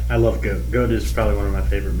 Yeah, I love goat. Goat is probably one of my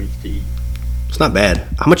favorite meats to eat. It's not bad.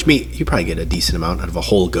 How much meat? You probably get a decent amount out of a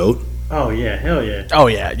whole goat. Oh yeah, hell yeah. Oh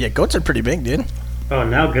yeah, goats are pretty big, dude. Oh,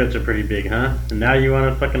 now goats are pretty big, huh? And now you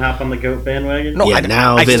want to fucking hop on the goat bandwagon? No, yeah,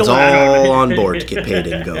 now Vin's all on board to get paid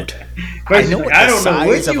in goat. I know what I the don't know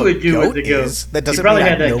what size you of would a do with goat the goat. is. That doesn't you probably mean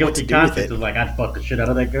I had that know what to guilty do with conscience it. of like, I'd fuck the shit out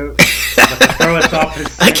of that goat. Throw it off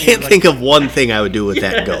his I can't think of one thing I would do with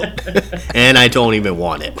that goat, and I don't even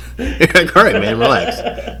want it. You're like, all right, man, relax.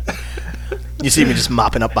 You see me just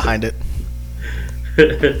mopping up behind it.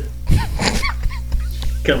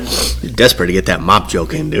 Come on. You're desperate to get that mop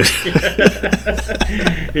joke in, dude. He's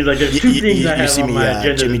like, there's two things I You have see on me my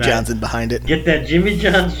agenda Jimmy tonight. Johnson behind it. Get that Jimmy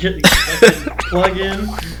John's plug in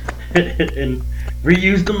and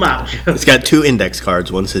reuse the mop joke. It's got two index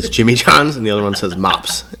cards. One says Jimmy John's, and the other one says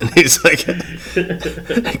Mops. And he's like,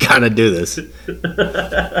 I gotta do this.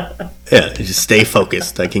 Yeah, just stay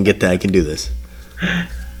focused. I can get that. I can do this.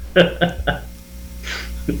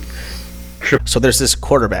 So there's this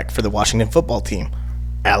quarterback for the Washington football team,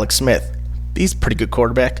 Alex Smith. He's a pretty good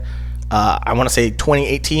quarterback. I want to say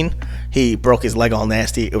 2018, he broke his leg all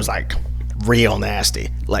nasty. It was like real nasty.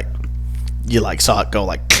 Like you like saw it go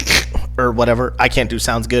like or whatever. I can't do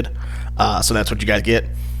sounds good, so that's what you guys get.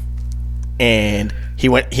 And he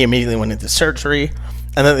immediately went into surgery,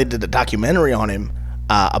 and then they did a documentary on him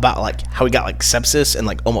about like how he got like sepsis and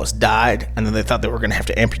like almost died, and then they thought they were gonna have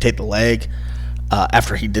to amputate the leg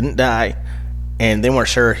after he didn't die, and they weren't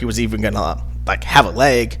sure he was even gonna like have a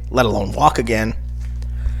leg, let alone walk again.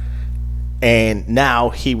 And now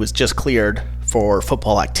he was just cleared for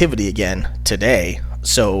football activity again today,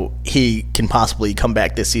 so he can possibly come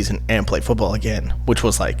back this season and play football again, which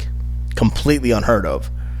was like completely unheard of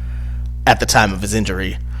at the time of his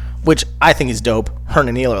injury, which I think is dope. Hearn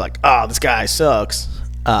and Neal are like, oh, this guy sucks,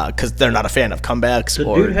 because they're not a fan of comebacks. The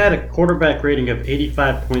dude had a quarterback rating of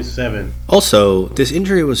 85.7. Also, this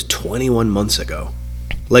injury was 21 months ago.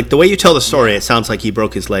 Like, the way you tell the story, it sounds like he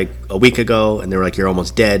broke his leg a week ago, and they were like, you're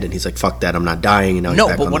almost dead, and he's like, fuck that, I'm not dying, and now he's back on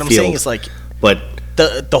the field. No, but what I'm saying is, like, but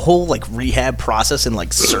the whole, like, rehab process and,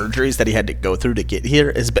 like, surgeries that he had to go through to get here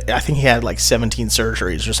is, I think he had, like, 17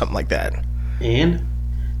 surgeries or something like that. And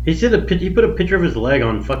he put a picture of his leg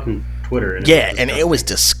on fucking Twitter. And it was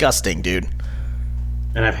disgusting, dude.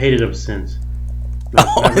 And I've hated him since.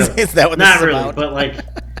 Not really. Is that what this is really, about? But, like,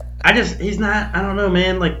 he's not, I don't know,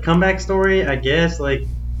 man, like, comeback story, I guess, like,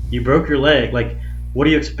 you broke your leg. Like, what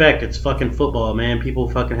do you expect? It's fucking football, man. People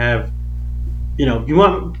fucking have,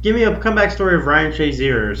 give me a comeback story of Ryan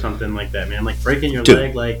Shazier or something like that, man. Like, breaking your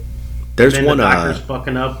leg, like, there's then one, the doctor's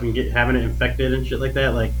fucking up and having it infected and shit like that.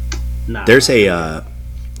 Like, nah. There's a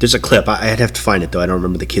clip. I'd have to find it, though. I don't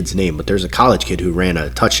remember the kid's name, but there's a college kid who ran a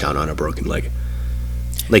touchdown on a broken leg.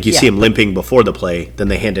 Like, you see him limping before the play, then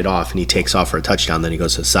they hand it off, and he takes off for a touchdown, then he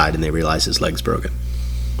goes to the side, and they realize his leg's broken.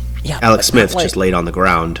 Yeah, Alex Smith just laid on the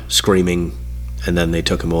ground, screaming, and then they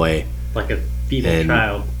took him away. Like a fetal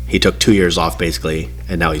child. He took 2 years off, basically,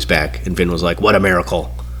 and now he's back. And Vin was like, what a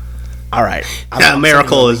miracle. All right. A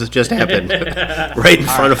miracle has just happened right in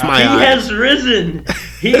front of my eyes. He has risen.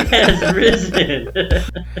 He has risen.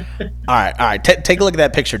 All right. Take a look at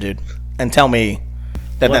that picture, dude, and tell me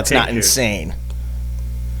that's not insane.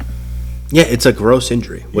 Yeah, it's a gross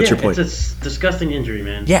injury. What's your point? It's a disgusting injury,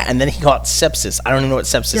 man. Yeah, and then he got sepsis. I don't even know what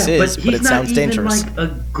sepsis is, but it sounds dangerous.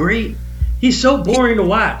 He's so boring to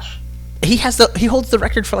watch. He holds the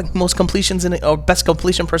record for like most completions or best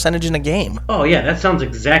completion percentage in a game. Oh yeah, that sounds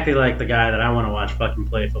exactly like the guy that I want to watch fucking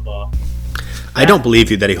play football. I don't believe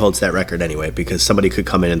you that he holds that record anyway, because somebody could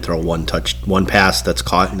come in and throw one pass that's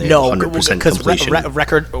caught, and they No, have 100% because completion.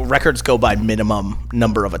 records go by minimum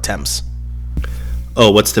number of attempts.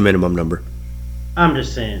 Oh, what's the minimum number? I'm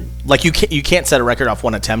just saying. Like you can't set a record off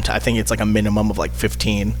one attempt. I think it's like a minimum of like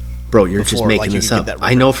 15. Bro, you're just Before, making like, you this could up. get that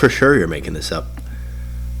I know for sure you're making this up.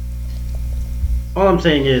 All I'm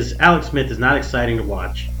saying is Alex Smith is not exciting to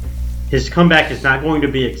watch. His comeback is not going to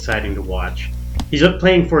be exciting to watch. He's up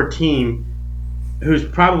playing for a team who's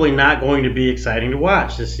probably not going to be exciting to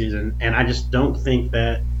watch this season, and I just don't think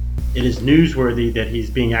that it is newsworthy that he's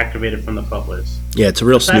being activated from the pup list. Yeah, it's a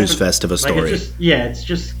real Aside snooze from- fest of a Like, story. it's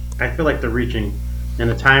just I feel like they're reaching in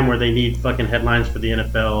a time where they need fucking headlines for the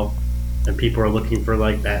NFL, and people are looking for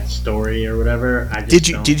like that story or whatever. I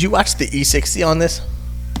just Did you watch the E60 on this?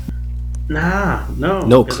 Nah, no.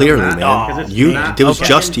 No, 'cause clearly, I'm man. not, 'cause it's You- not it was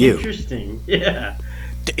fucking just you. Interesting, yeah.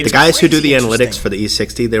 The guys who do the analytics for the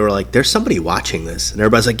E60, they were like, there's somebody watching this. And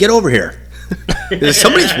everybody's like, get over here.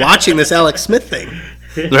 Somebody's watching this Alex Smith thing.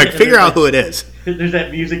 They're like, figure out who it is. There's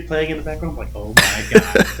that music playing in the background. I'm like, oh my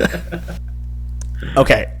god.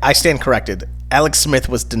 Okay, I stand corrected. Alex Smith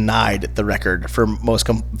was denied the record for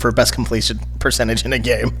for best completion percentage in a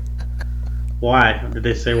game. Why? Did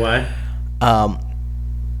they say why?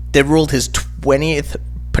 They ruled his 20th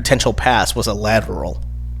potential pass was a lateral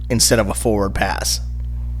instead of a forward pass.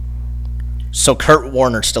 So Kurt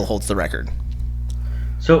Warner still holds the record.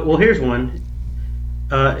 So, well, here's one.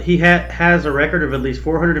 He has a record of at least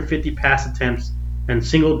 450 pass attempts and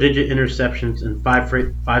single-digit interceptions in five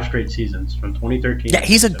straight seasons from 2013. Yeah,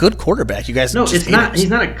 he's a good quarterback. You guys No, just it's hate not. him. He's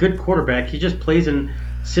not a good quarterback. He just plays in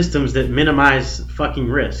systems that minimize fucking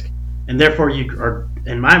risk, and therefore you are,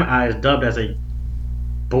 in my eyes, dubbed as a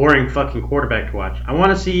boring fucking quarterback to watch. I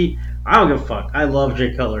want to see. I don't give a fuck. I love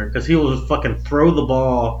Jay Cutler because he will just fucking throw the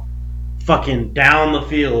ball fucking down the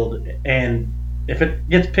field, and if it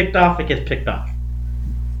gets picked off, it gets picked off.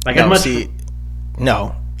 Like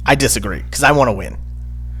No, I disagree because I want to win.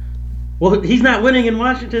 Well, he's not winning in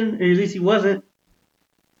Washington, or at least he wasn't.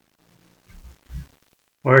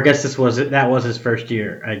 Or I guess that was his first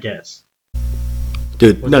year, I guess.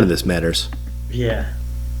 Dude, none of this matters. Yeah.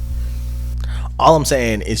 All I'm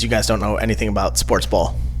saying is you guys don't know anything about sports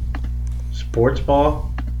ball. Sports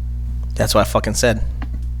ball? That's what I fucking said.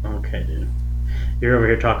 Okay, dude. You're over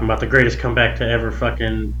here talking about the greatest comeback to ever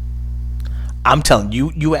fucking I'm telling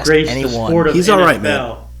you, you ask grace the anyone. sport of He's NFL. all right,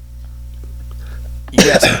 man.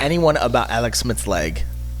 You ask anyone about Alex Smith's leg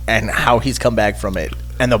and how he's come back from it,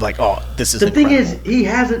 and they'll be like, "Oh, this is." The thing incredible." is, he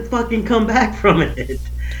hasn't fucking come back from it.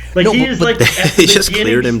 Like No, he but- is but like at They the just cleared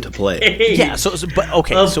beginning him to play. stage Yeah. But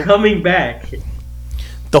okay. of So coming back.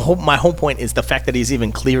 my whole point is the fact that he's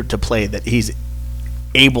even cleared to play, that he's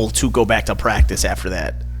able to go back to practice after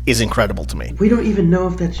that, is incredible to me. We don't even know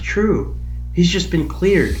if that's true. He's just been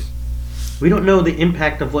cleared. We don't know the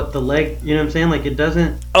impact of what the leg. You know what I'm saying? Like it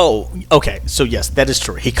doesn't. Oh, okay. So yes, that is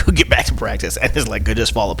true. He could get back to practice, and his leg could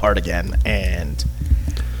just fall apart again. And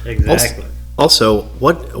Exactly. Also,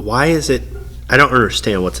 why is it? I don't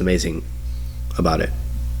understand what's amazing about it.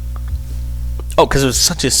 oh, because it was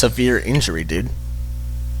such a severe injury, dude.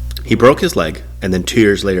 He broke his leg, and then 2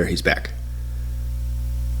 years later, he's back.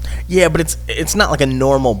 Yeah, but it's not like a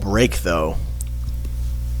normal break though.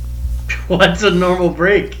 What's a normal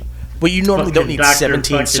break? But you normally don't Fucking need Dr.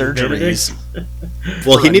 17 fucking surgeries. Benedict?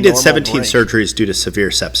 Well, For he a needed normal 17 break. surgeries due to severe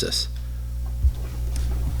sepsis.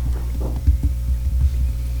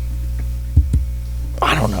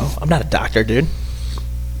 I don't know. I'm not a doctor, dude.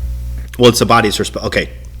 Well, it's the body's response. Okay,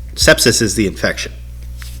 sepsis is the infection.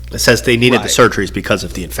 It says they needed the Right. surgeries because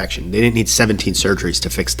of the infection. They didn't need 17 surgeries to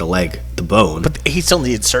fix the leg, the bone. But he still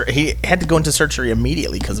needed he had to go into surgery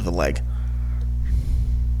immediately because of the leg.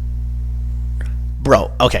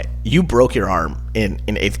 Bro, okay, you broke your arm in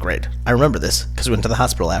 8th grade. I remember this because we went to the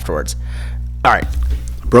hospital afterwards. All right.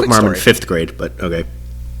 Broke quick my arm in story. 5th grade, but okay.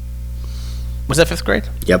 Was that 5th grade?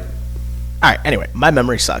 Yep. All right, anyway, my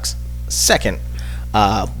memory sucks. Second,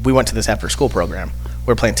 we went to this after school program.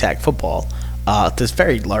 We were playing tag football. This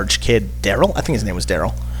very large kid, Daryl, I think his name was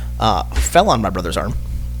Daryl, fell on my brother's arm,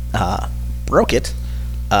 broke it.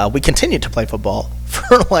 We continued to play football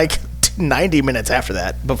for like 90 minutes after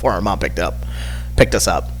that before our mom picked us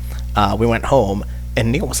up. We went home,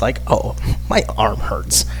 and Neil was like, "Oh, my arm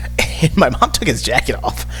hurts." And my mom took his jacket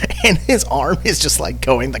off, and his arm is just like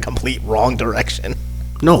going the complete wrong direction.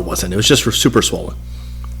 No, it wasn't. It was just super swollen.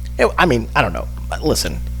 I mean, I don't know.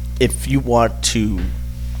 Listen, if you want to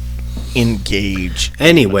engage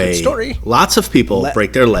Anyway, in a good story, lots of people Let-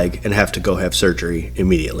 break their leg and have to go have surgery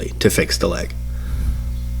immediately to fix the leg.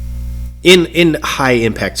 In high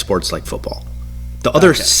impact sports like football. The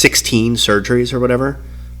other 16 surgeries or whatever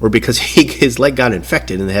were because his leg got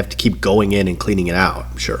infected and they have to keep going in and cleaning it out,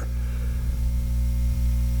 I'm sure.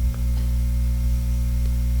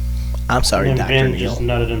 I'm sorry, And Dr. Ben Neal. just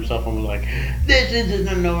nutted himself and was like, "This isn't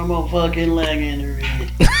a normal fucking leg injury."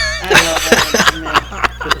 I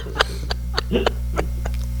love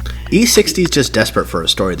E60 is just desperate for a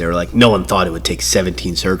story. They were like, no one thought it would take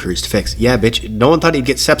 17 surgeries to fix. Yeah, bitch. No one thought he'd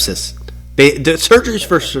get sepsis. The surgeries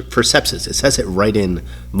for sepsis, it says it right in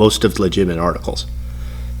most of the legitimate articles.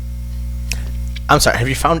 I'm sorry, have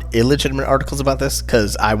you found illegitimate articles about this?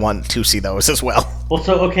 Because I want to see those as well. Well,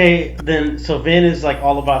 so okay, then so Vin is like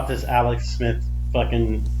all about this Alex Smith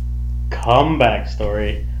fucking comeback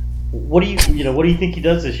story. What do you think he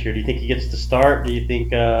does this year? Do you think he gets to start? Do you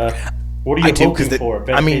think what are you hoping for?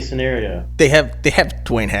 Best case scenario. They have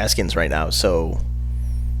Dwayne Haskins right now, so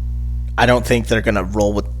I don't think they're gonna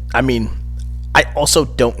roll with. I mean, I also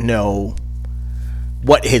don't know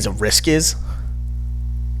what his risk is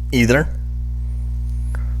either.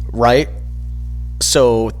 Right?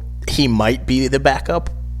 So he might be the backup,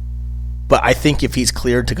 but I think if he's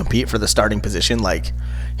cleared to compete for the starting position, like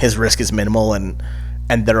his risk is minimal and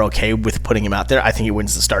they're okay with putting him out there, I think he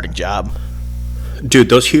wins the starting job. Dude,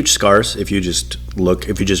 those huge scars, if you just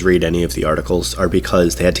read any of the articles, are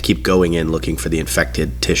because they had to keep going in looking for the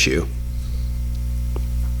infected tissue.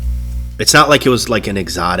 It's not like it was like an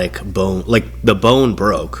exotic bone, like the bone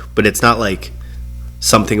broke, but it's not like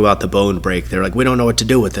something about the bone break. They're like, we don't know what to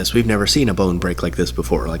do with this. We've never seen a bone break like this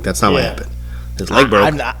before. Like, that's not what happened. His leg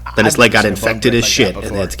broke, then his leg got infected as shit, and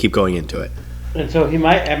they had to keep going into it. And so it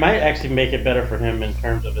might actually make it better for him in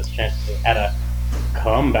terms of his chances at a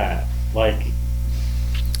comeback. Like,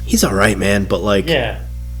 he's all right, man, but like, yeah,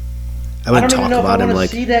 I wouldn't talk about him like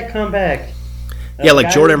see that comeback. Yeah,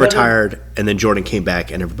 like Jordan retired, and then Jordan came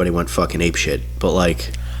back, and everybody went fucking apeshit. But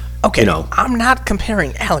like, okay, you know, I'm not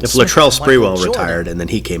comparing Alex. If Smith Latrell to Michael Sprewell Jordan. retired and then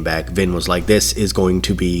he came back, Vin was like, "This is going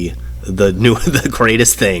to be the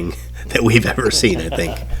greatest thing that we've ever seen." I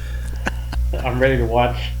think. I'm ready to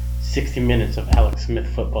watch 60 minutes of Alex Smith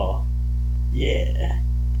football. Yeah.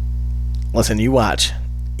 Listen, you watch.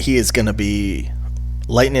 He is going to be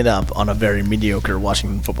lighting it up on a very mediocre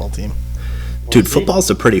Washington football team. Dude, football's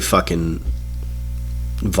a pretty fucking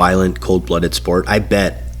violent, cold-blooded sport. I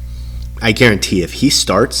guarantee if he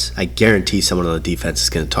starts, I guarantee someone on the defense is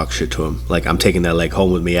going to talk shit to him. Like, I'm taking that leg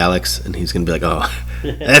home with me, Alex, and he's going to be like, oh,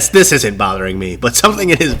 this isn't bothering me. But something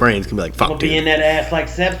in his brain's going to be like, fuck, I'll dude. be in that ass like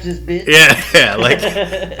sepsis, bitch. Yeah,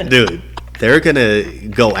 like, dude, they're going to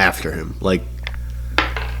go after him. Like,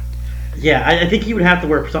 yeah, I think he would have to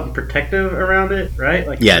wear something protective around it, right?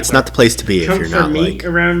 Like, yeah, it's not the place to be if you're chunks not of meat like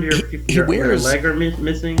around your leg are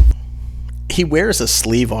missing. He wears a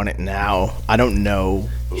sleeve on it now. I don't know.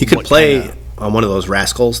 He could play on one of those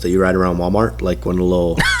rascals that you ride around Walmart, like one of the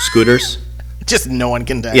little scooters. Just no one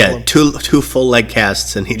can tackle Yeah, him. two full leg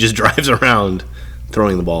casts, and he just drives around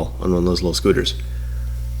throwing the ball on one of those little scooters.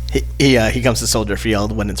 He comes to Soldier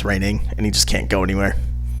Field when it's raining, and he just can't go anywhere.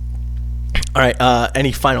 All right,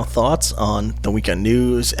 any final thoughts on the weekend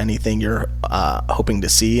news? Anything you're hoping to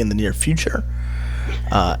see in the near future?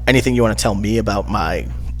 Anything you want to tell me about my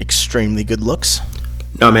extremely good looks?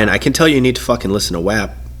 No, man, I can tell you need to fucking listen to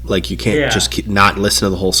WAP. Like, you can't just not listen to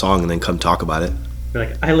the whole song and then come talk about it.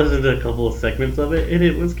 Like, I listened to a couple of segments of it, and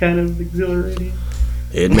it was kind of exhilarating.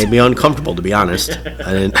 It made me uncomfortable, to be honest.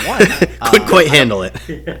 I didn't couldn't quite handle it.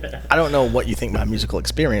 I don't know what you think my musical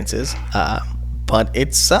experience is, but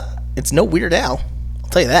it's no Weird Al. I'll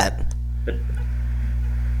tell you that.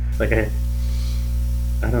 Like, I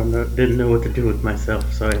don't know, didn't know what to do with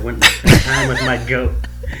myself, so I went and spent time with my goat.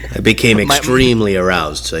 I became extremely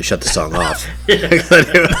aroused, so I shut the song off.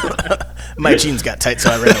 My jeans got tight, so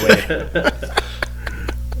I ran away.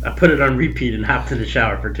 I put it on repeat and hopped in the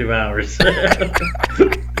shower for 2 hours.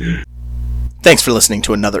 Thanks for listening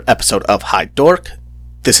to another episode of High Dork.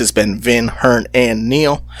 This has been Vin, Hearn, and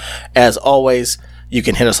Neil. As always, you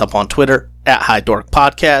can hit us up on Twitter at High Dork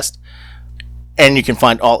Podcast, and you can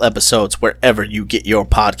find all episodes wherever you get your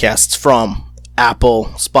podcasts from: Apple,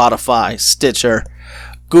 Spotify, Stitcher,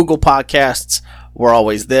 Google Podcasts. We're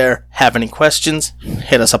always there. Have any questions?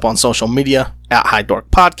 Hit us up on social media at High Dork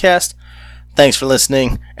Podcast. Thanks for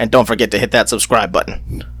listening, and don't forget to hit that subscribe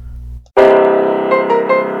button.